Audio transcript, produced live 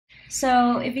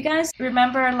So if you guys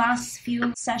remember last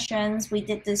few sessions, we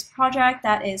did this project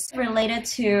that is related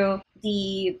to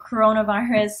the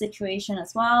coronavirus situation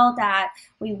as well, that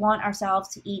we want ourselves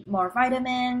to eat more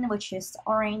vitamin, which is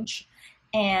orange,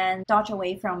 and dodge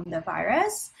away from the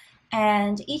virus.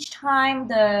 And each time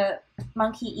the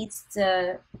monkey eats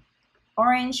the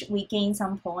orange, we gain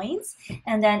some points.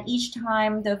 And then each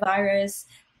time the virus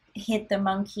hit the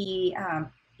monkey,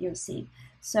 you'll see.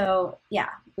 So yeah,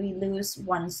 we lose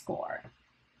one score.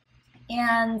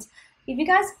 And if you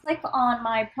guys click on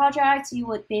my project, you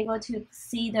would be able to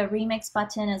see the remix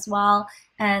button as well.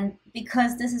 And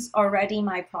because this is already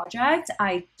my project,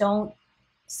 I don't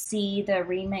see the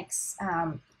remix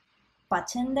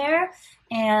button there.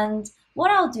 And what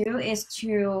I'll do is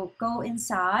to go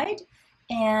inside,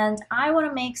 and I want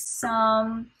to make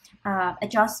some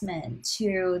adjustment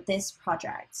to this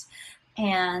project.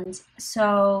 And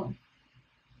so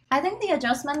I think the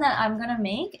adjustment that I'm going to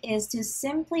make is to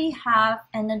simply have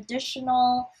an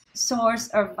additional source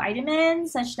of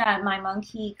vitamins such that my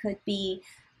monkey could be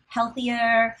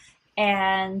healthier,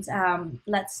 and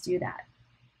let's do that.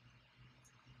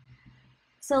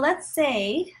 So let's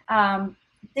say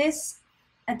this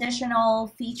additional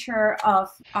feature of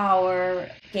our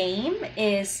game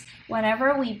is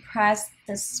whenever we press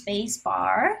the space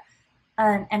bar,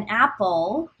 an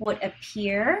apple would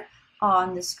appear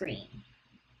on the screen.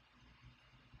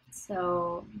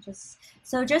 So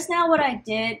just now what I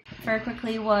did very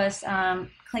quickly was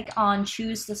click on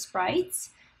choose the sprites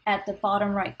at the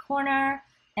bottom right corner,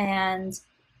 and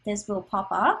this will pop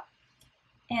up.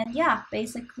 And yeah,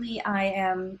 basically I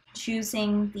am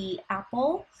choosing the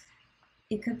apple.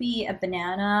 It could be a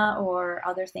banana or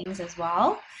other things as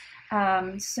well.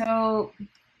 So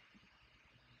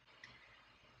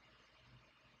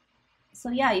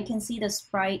yeah, you can see the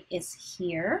sprite is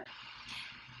here.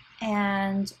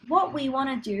 And what we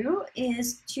want to do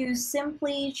is to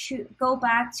simply go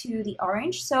back to the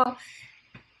orange. So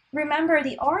remember,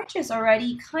 the orange is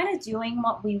already kind of doing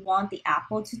what we want the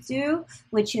apple to do,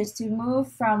 which is to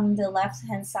move from the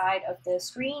left-hand side of the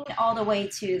screen all the way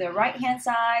to the right-hand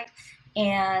side.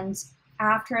 And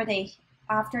after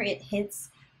it hits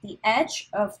the edge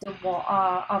of the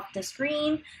wall of the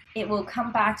screen, it will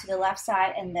come back to the left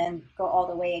side and then go all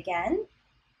the way again.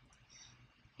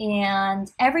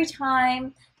 And every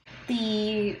time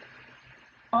the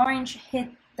orange hit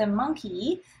the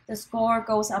monkey, the score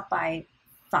goes up by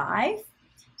 5.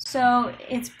 So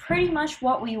it's pretty much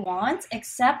what we want,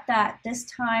 except that this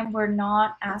time we're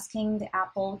not asking the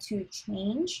apple to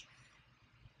change,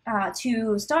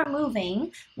 to start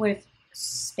moving with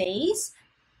space,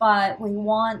 but we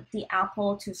want the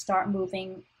apple to start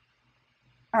moving.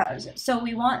 So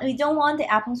we don't want the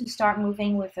apple to start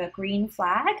moving with a green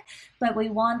flag, but we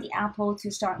want the apple to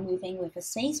start moving with a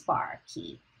spacebar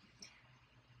key.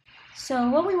 So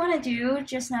what we want to do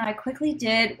just now, I quickly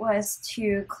did, was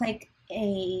to click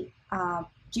a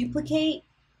duplicate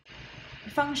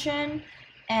function,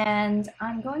 and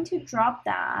I'm going to drop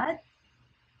that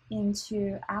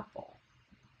into apple.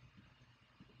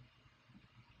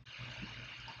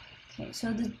 Okay,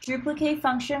 so the duplicate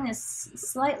function is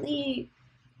slightly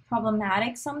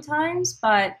problematic sometimes,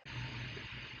 but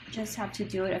just have to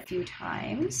do it a few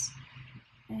times.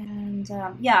 And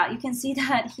yeah, you can see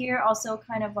that here also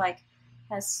kind of like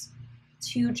has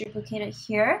 2 duplicated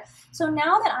here. So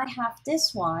now that I have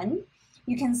this one,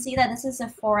 you can see that this is a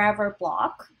forever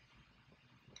block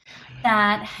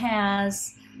that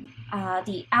has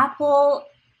the apple.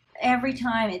 Every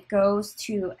time it goes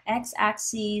to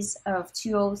x-axis of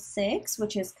 206,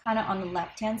 which is kind of on the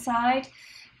left-hand side,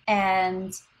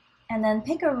 and then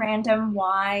pick a random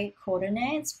y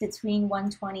coordinates between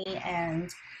 120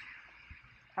 and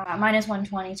minus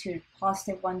 120 to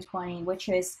positive 120, which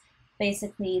is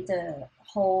basically the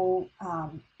whole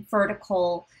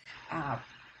vertical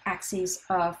axis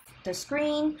of the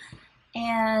screen.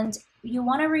 And you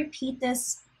want to repeat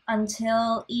this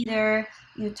until either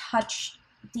you touch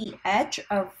the edge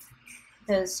of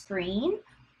the screen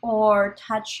or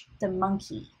touch the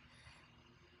monkey.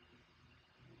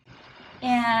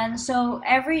 And so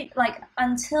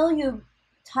until you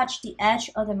touch the edge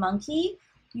of the monkey,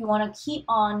 you want to keep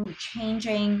on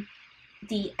changing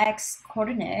the x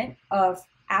coordinate of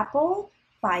apple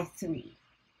by 3.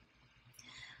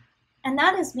 And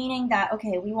that is meaning that,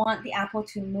 okay, we want the apple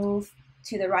to move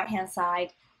to the right-hand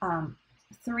side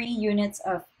 3 units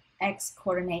of x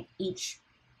coordinate each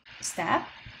step.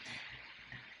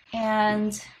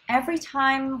 And every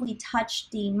time we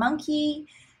touch the monkey,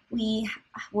 we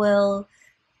will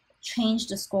change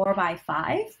the score by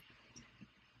 5.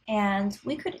 And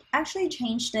we could actually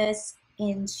change this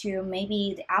into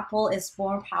maybe the apple is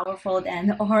more powerful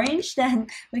than orange, then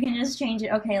we can just change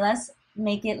it. Okay, let's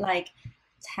make it like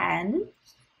 10.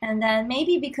 And then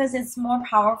maybe because it's more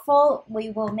powerful,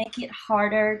 we will make it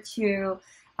harder to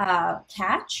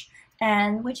catch,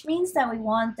 and which means that we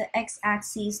want the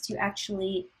x-axis to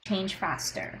actually change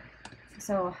faster.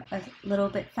 So a little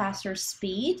bit faster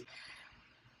speed.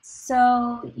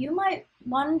 So you might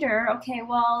wonder, okay,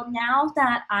 well, now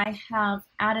that I have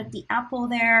added the apple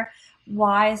there,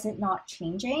 why is it not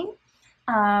changing?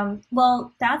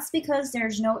 Well, that's because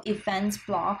there's no event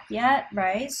block yet,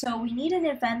 right? So we need an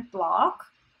event block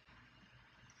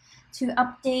to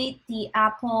update the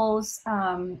apples,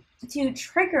 to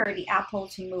trigger the apple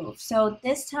to move. So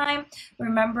this time,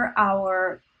 remember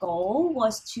our goal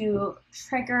was to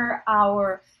trigger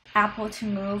our apple to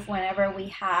move whenever we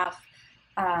have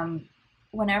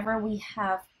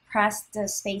pressed the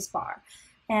space bar.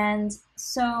 And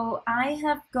so I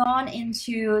have gone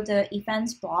into the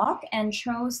events block and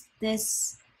chose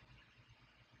this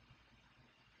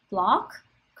block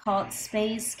called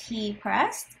space key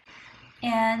pressed.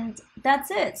 And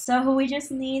that's it. So we just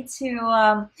need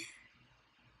to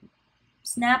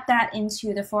snap that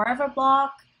into the forever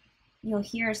block. You'll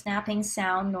hear a snapping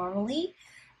sound normally.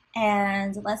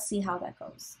 And let's see how that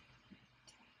goes.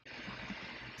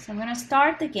 So I'm going to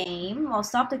start the game. I'll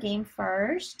stop the game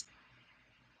first.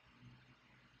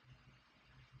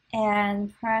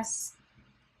 And press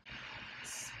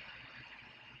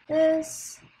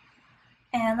this.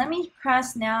 And let me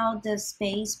press now the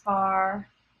space bar.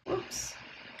 Oops.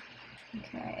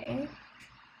 Okay.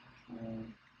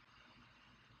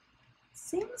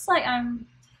 Seems like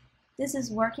this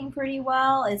is working pretty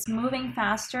well. It's moving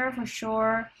faster for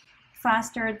sure,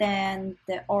 faster than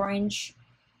the orange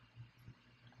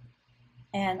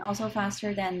and also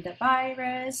faster than the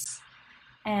virus.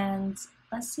 And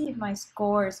let's see if my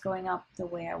score is going up the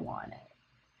way I want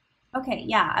it. Okay,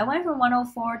 yeah, I went from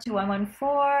 104 to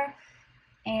 114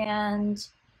 and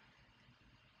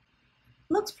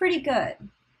looks pretty good.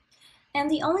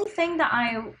 And the only thing that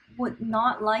I would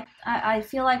not like, I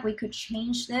feel like we could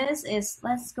change this is,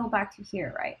 let's go back to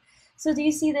here, right? So do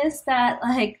you see this, that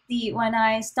like when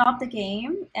I stop the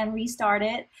game and restart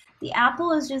it, the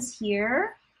apple is just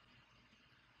here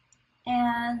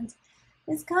and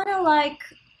it's kind of like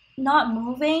not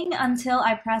moving until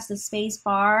I press the space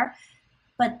bar.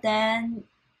 But then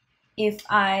if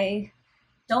I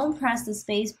don't press the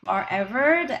space bar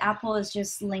ever, the apple is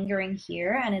just lingering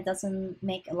here and it doesn't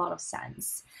make a lot of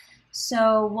sense.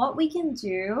 So what we can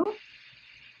do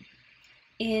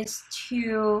is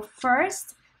to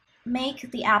first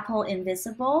make the apple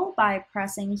invisible by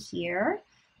pressing here.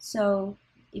 So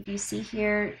if you see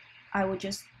here, I would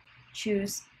just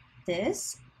choose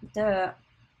this, the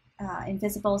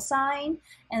invisible sign.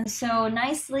 And so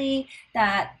nicely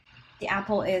that the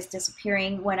apple is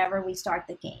disappearing whenever we start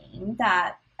the game,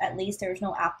 that at least there's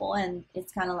no apple and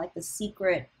it's kind of like the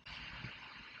secret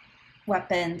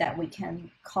weapon that we can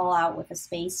call out with a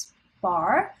space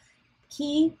bar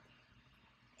key.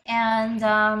 And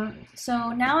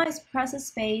so now I press a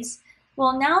space.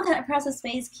 Well, now that I press a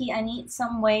space key, I need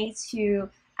some way to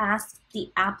ask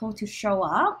the apple to show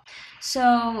up.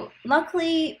 So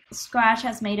luckily, Scratch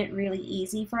has made it really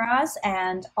easy for us,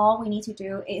 and all we need to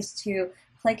do is to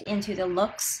click into the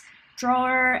looks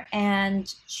drawer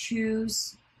and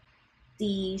choose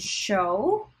the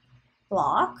show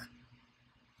block.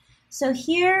 So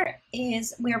here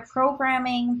is, we're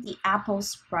programming the apple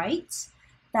sprite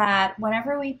that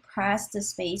whenever we press the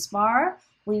space bar,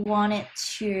 we want it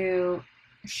to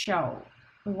show.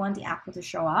 We want the apple to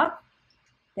show up.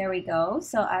 There we go.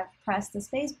 So I've pressed the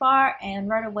space bar and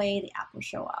right away the apple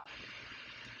show up.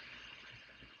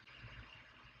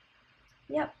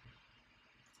 Yep.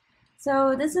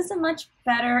 So this is a much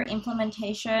better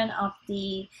implementation of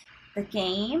the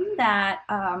game, that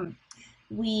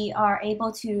we are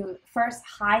able to first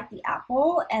hide the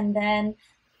apple, and then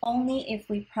only if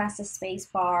we press the space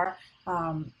bar,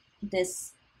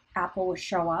 this apple will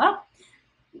show up.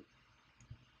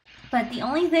 But the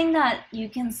only thing that you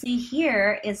can see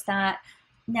here is that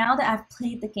now that I've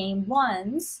played the game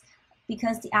once,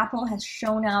 because the apple has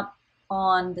shown up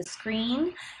on the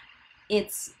screen,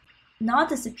 it's not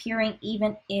disappearing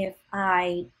even if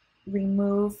I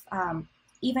remove,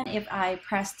 even if I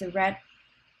press the red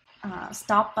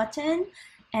stop button,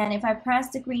 and if I press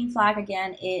the green flag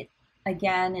again, it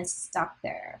again is stuck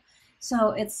there.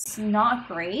 So it's not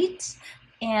great.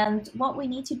 And what we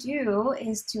need to do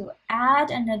is to add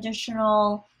an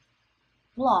additional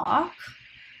block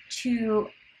to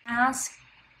ask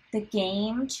the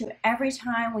game to, every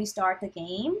time we start the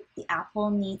game, the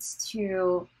apple needs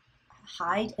to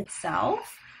hide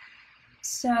itself.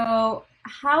 So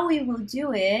how we will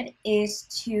do it is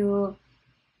to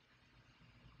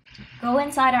go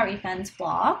inside our events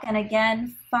block and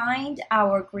again find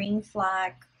our green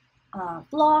flag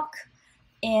block,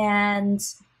 and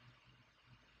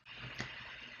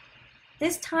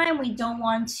this time we don't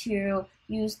want to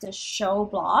use the show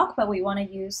block, but we want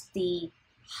to use the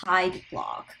hide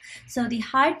block. So the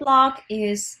hide block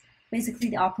is basically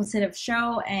the opposite of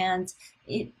show, and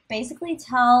it basically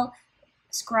tells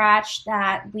Scratch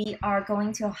that we are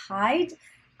going to hide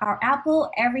our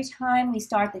apple every time we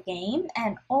start the game,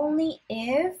 and only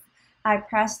if I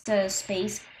press the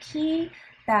space key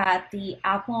that the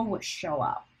apple would show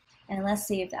up. And let's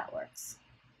see if that works.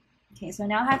 Okay, so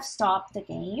now I've stopped the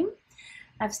game.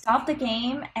 I've stopped the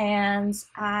game and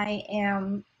I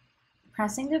am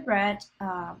pressing the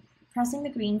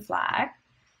green flag.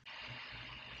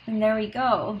 And there we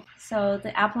go. So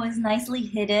the apple is nicely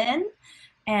hidden.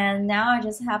 And now I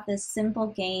just have this simple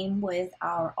game with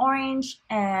our orange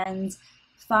and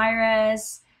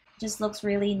virus. Just looks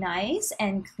really nice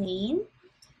and clean.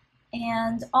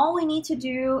 And all we need to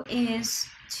do is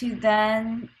to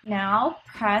then now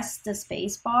press the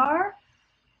space bar.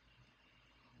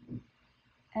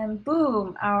 And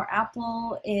boom, our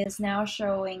apple is now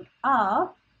showing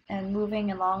up and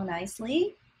moving along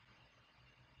nicely.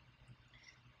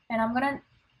 And I'm gonna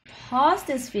pause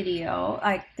this video,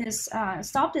 like this,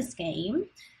 stop this game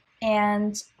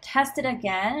and test it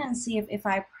again and see if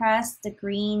I press the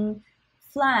green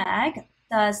flag,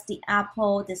 does the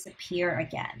apple disappear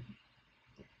again?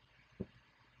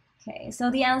 Okay, so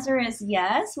the answer is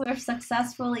yes, we've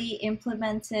successfully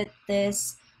implemented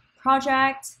this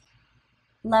project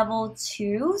level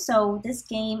 2. So this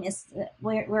game is,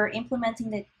 we're implementing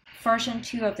the version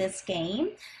 2 of this game.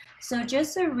 So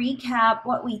just to recap,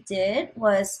 what we did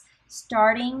was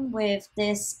starting with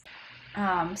this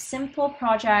simple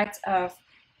project of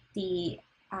the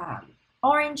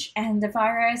orange and the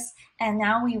virus, and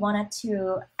now we wanted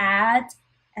to add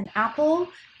an apple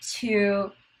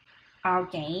to our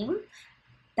game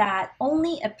that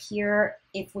only appear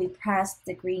if we press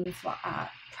the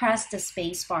press the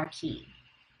space bar key.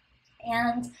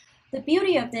 And the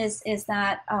beauty of this is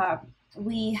that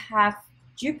we have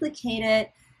duplicated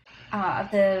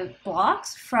the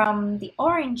blocks from the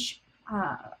orange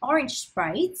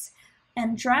sprites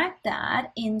and drag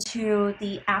that into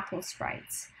the apple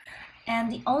sprites.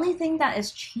 And the only thing that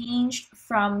is changed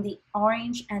from the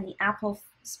orange and the apple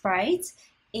sprites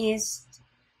is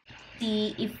the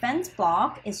event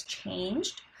block is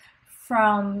changed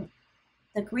from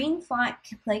the green flag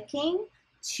clicking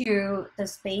to the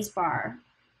spacebar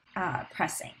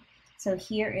pressing. So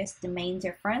here is the main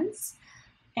difference.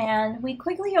 And we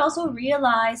quickly also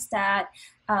realized that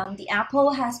the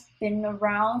apple has been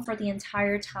around for the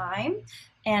entire time.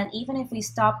 And even if we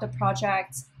stop the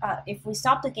project, if we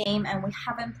stop the game and we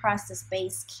haven't pressed the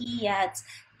space key yet,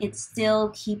 it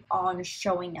still keep on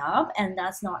showing up, and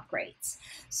that's not great.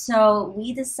 So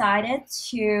we decided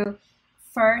to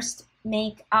first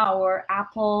make our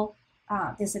apple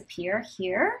disappear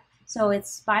here. So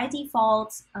it's by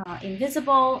default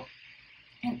invisible,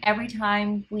 and every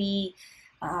time we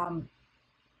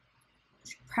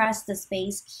press the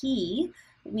space key,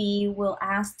 we will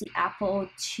ask the apple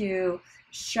to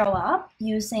show up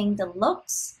using the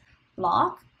looks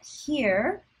block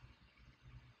here.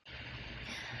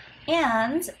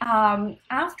 And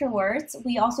afterwards,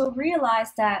 we also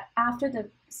realized that after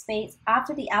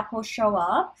the apple show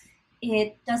up,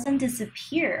 it doesn't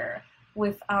disappear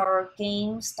with our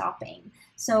game stopping.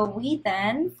 So we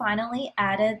then finally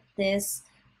added this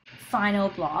final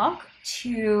block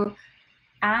to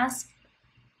ask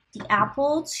the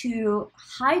apple to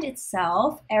hide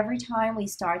itself every time we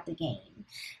start the game.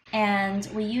 And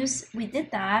we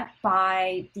did that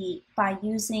by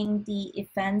using the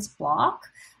events block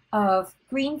of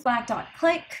green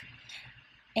flag.click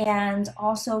and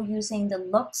also using the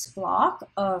looks block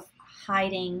of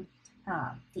hiding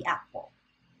the apple.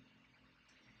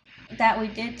 That we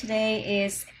did today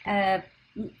is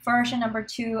version number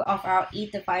 2 of our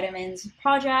Eat the Vitamins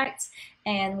project,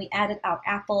 and we added our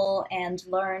apple and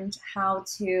learned how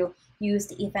to use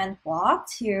the event block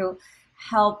to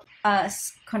help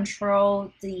us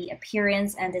control the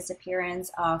appearance and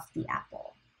disappearance of the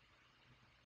apple.